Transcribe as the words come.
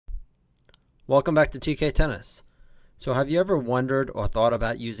Welcome back to TK Tennis. So have you ever wondered or thought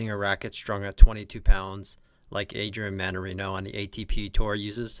about using a racket strung at 22 pounds like Adrian Mannarino on the ATP Tour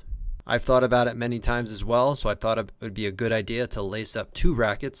uses? I've thought about it many times as well, so I thought it would be a good idea to lace up two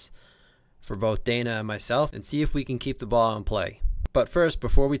rackets for both Dana and myself and see if we can keep the ball in play. But first,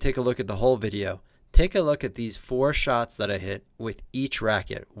 before we take a look at the whole video, take a look at these 4 shots that I hit with each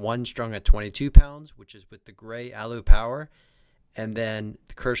racket. One strung at 22 pounds, which is with the gray Alu Power, and then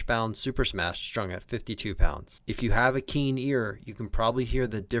the Kirschbaum Super Smash strung at 52 pounds. If you have a keen ear, you can probably hear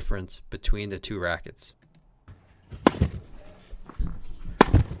the difference between the two rackets.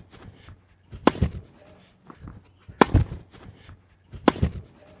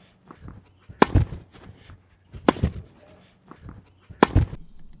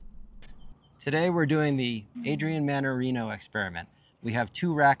 Today we're doing the Adrian Mannarino experiment. We have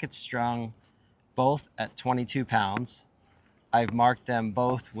 2 rackets strung, both at 22 pounds. I've marked them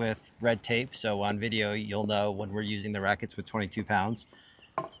both with red tape, so on video you'll know when we're using the rackets with 22 pounds.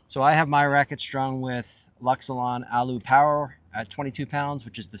 So I have my racket strung with Luxilon Alu Power at 22 pounds,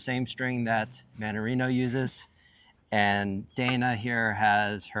 which is the same string that Mannarino uses. And Dana here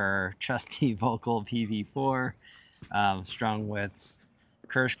has her trusty Vocal PV4 strung with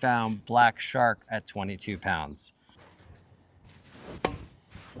Kirschbaum Black Shark at 22 pounds.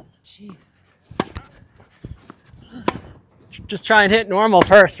 Jeez. Just try and hit normal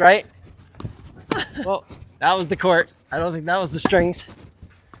first, right? Well, that was the court. I don't think that was the strings.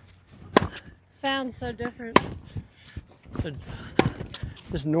 Sounds so different. So,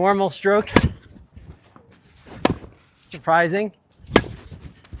 just normal strokes. Surprising.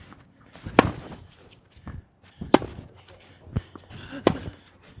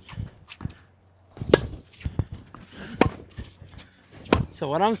 So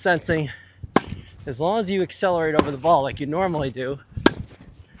what I'm sensing, as long as you accelerate over the ball like you normally do,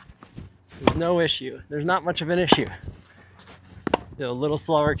 there's no issue. There's not much of an issue. Do a little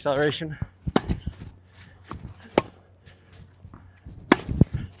slower acceleration.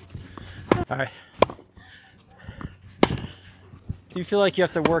 All right. Do you feel like you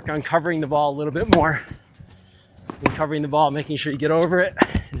have to work on covering the ball a little bit more? And covering the ball, making sure you get over it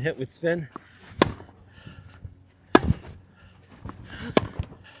and hit with spin.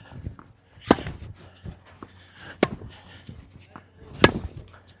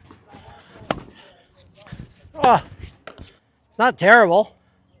 Oh, it's not terrible.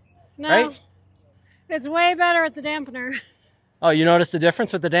 No, right? It's way better at the dampener. Oh, you noticed the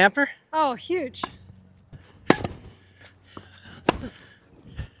difference with the damper? Oh, huge.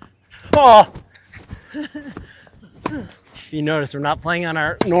 Oh! If you notice, we're not playing on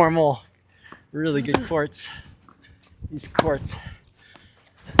our normal, really good courts. These courts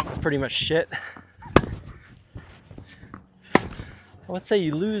are pretty much shit. I would say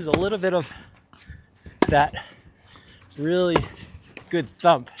you lose a little bit of that really good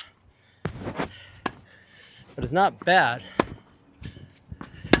thump, but it's not bad.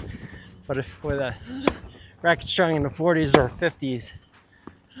 But if with a racket strung in the 40s or 50s,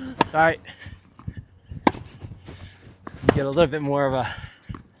 it's all right. You get a little bit more of a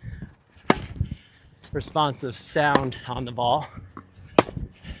responsive sound on the ball.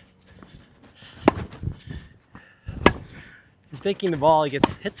 You're thinking the ball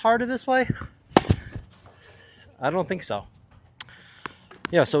hits harder this way? I don't think so.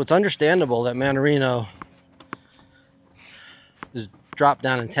 Yeah, so it's understandable that Mannarino is dropped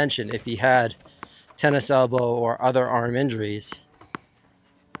down in tension. If he had tennis elbow or other arm injuries,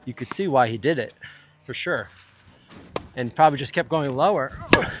 you could see why he did it, for sure. And probably just kept going lower.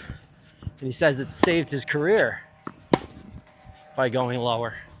 And he says it saved his career by going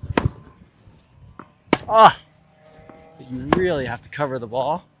lower. Ah! But you really have to cover the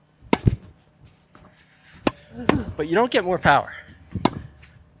ball. But you don't get more power.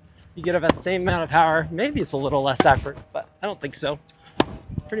 You get about the same amount of power. Maybe it's a little less effort, but I don't think so.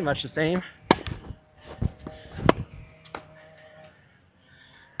 Pretty much the same.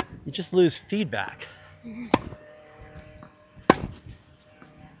 You just lose feedback.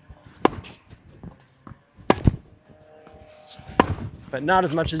 But not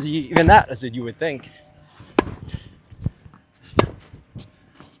as much as even that as you would think.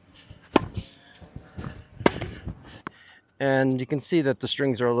 And you can see that the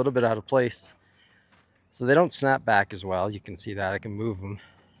strings are a little bit out of place. So they don't snap back as well. You can see that. I can move them.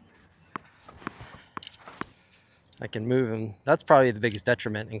 I can move them. That's probably the biggest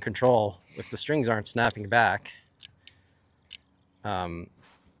detriment in control. If the strings aren't snapping back, I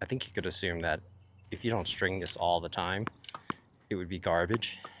think you could assume that if you don't string this all the time, it would be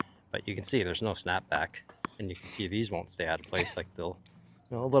garbage. But you can see there's no snap back. And you can see these won't stay out of place like they'll,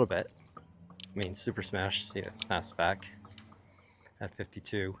 a little bit. I mean, Super Smash, see it snaps back at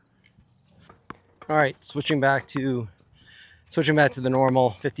 52. All right, switching back to the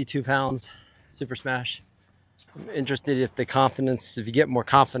normal 52 pounds Super Smash. I'm interested if you get more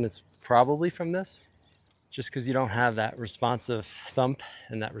confidence probably from this, just because you don't have that responsive thump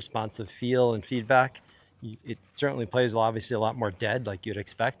and that responsive feel and feedback. It certainly plays obviously a lot more dead like you'd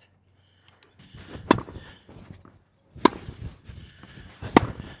expect.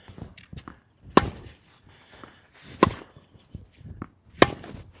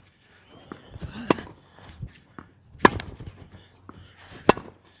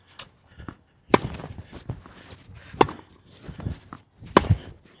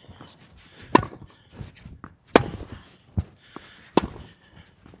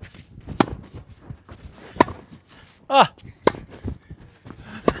 Ah!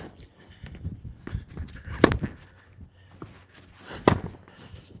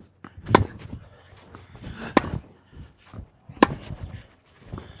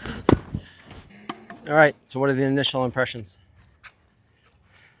 All right, so what are the initial impressions?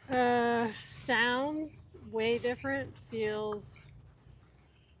 Sounds way different. Feels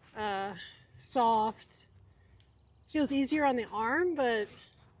soft. Feels easier on the arm, but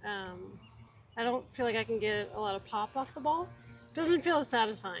I don't feel like I can get a lot of pop off the ball. Doesn't feel as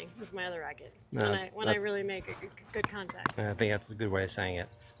satisfying as my other racket when I really make a good contact. I think that's a good way of saying it.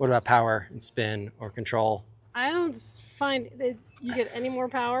 What about power and spin or control? I don't find that you get any more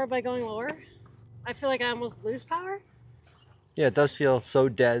power by going lower. I feel like I almost lose power. Yeah, it does feel so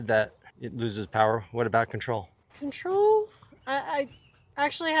dead that it loses power. What about control? Control? I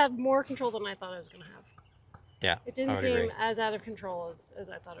actually had more control than I thought I was going to have. Yeah, it didn't seem as out of control as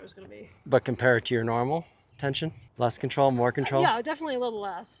I thought it was going to be. But compared to your normal tension, less control, more control? Yeah, definitely a little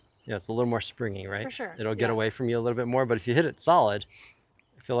less. Yeah, it's a little more springy, right? For sure. It'll get away from you a little bit more, but if you hit it solid,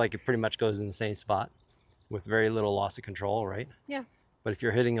 I feel like it pretty much goes in the same spot with very little loss of control, right? Yeah. But if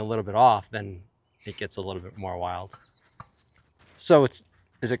you're hitting a little bit off, then it gets a little bit more wild. So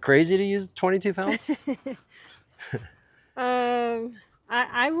is it crazy to use 22 pounds?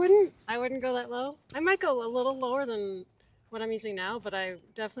 I wouldn't go that low. I might go a little lower than what I'm using now, but I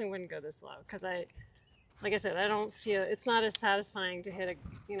definitely wouldn't go this low because like I said, I don't feel it's not as satisfying to hit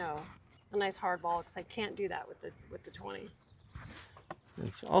a nice hard ball because I can't do that with the 20.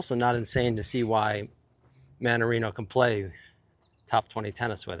 It's also not insane to see why Mannarino can play top 20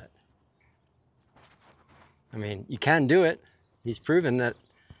 tennis with it. I mean, you can do it. He's proven that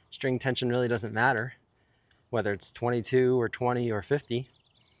string tension really doesn't matter. Whether it's 22 or 20 or 50,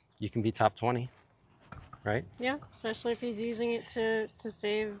 you can be top 20, right? Yeah, especially if he's using it to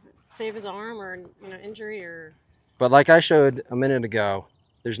save his arm or injury or. But like I showed a minute ago,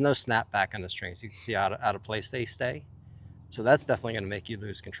 there's no snap back on the strings. You can see out of place they stay. So that's definitely going to make you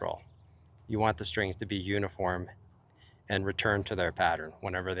lose control. You want the strings to be uniform and return to their pattern.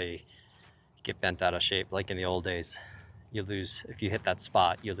 Whenever they get bent out of shape, like in the old days, you lose. If you hit that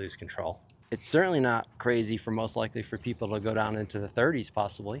spot, you lose control. It's certainly not crazy most likely for people to go down into the 30s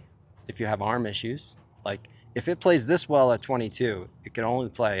possibly if you have arm issues. Like if it plays this well at 22, it can only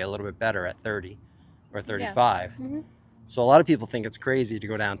play a little bit better at 30 or 35. Yeah. Mm-hmm. So a lot of people think it's crazy to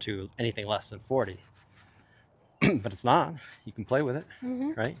go down to anything less than 40. But it's not. You can play with it,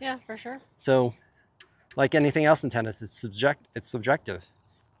 right? Yeah, for sure. So like anything else in tennis, it's subjective.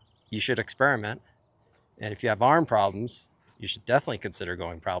 You should experiment. And if you have arm problems, you should definitely consider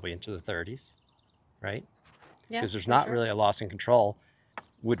going probably into the 30s, right? Yeah, because there's not really a loss in control.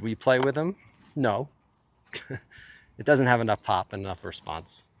 Would we play with them? No. It doesn't have enough pop and enough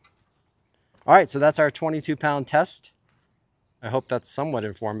response. All right, so that's our 22-pound test. I hope that's somewhat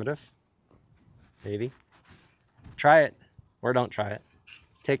informative. Maybe. Try it or don't try it.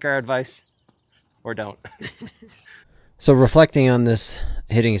 Take our advice or don't. So reflecting on this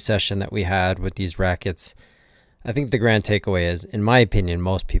hitting session that we had with these rackets, I think the grand takeaway is, in my opinion,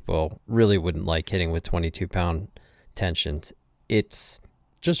 most people really wouldn't like hitting with 22-pound tensions. It's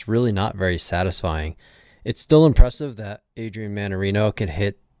just really not very satisfying. It's still impressive that Adrian Mannarino can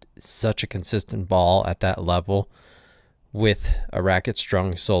hit such a consistent ball at that level with a racket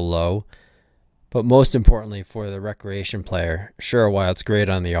strung so low. But most importantly for the recreation player, sure, while it's great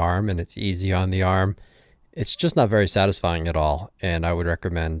on the arm and it's easy on the arm, it's just not very satisfying at all. And I would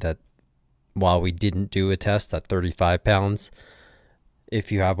recommend that while we didn't do a test at 35 pounds,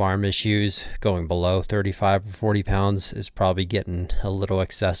 if you have arm issues, going below 35 or 40 pounds is probably getting a little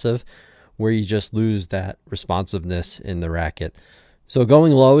excessive, where you just lose that responsiveness in the racket. So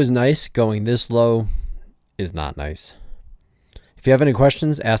going low is nice. Going this low is not nice. If you have any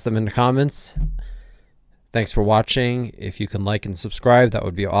questions, ask them in the comments. Thanks for watching. If you can like and subscribe, that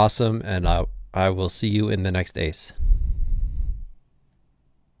would be awesome. And I will see you in the next ace.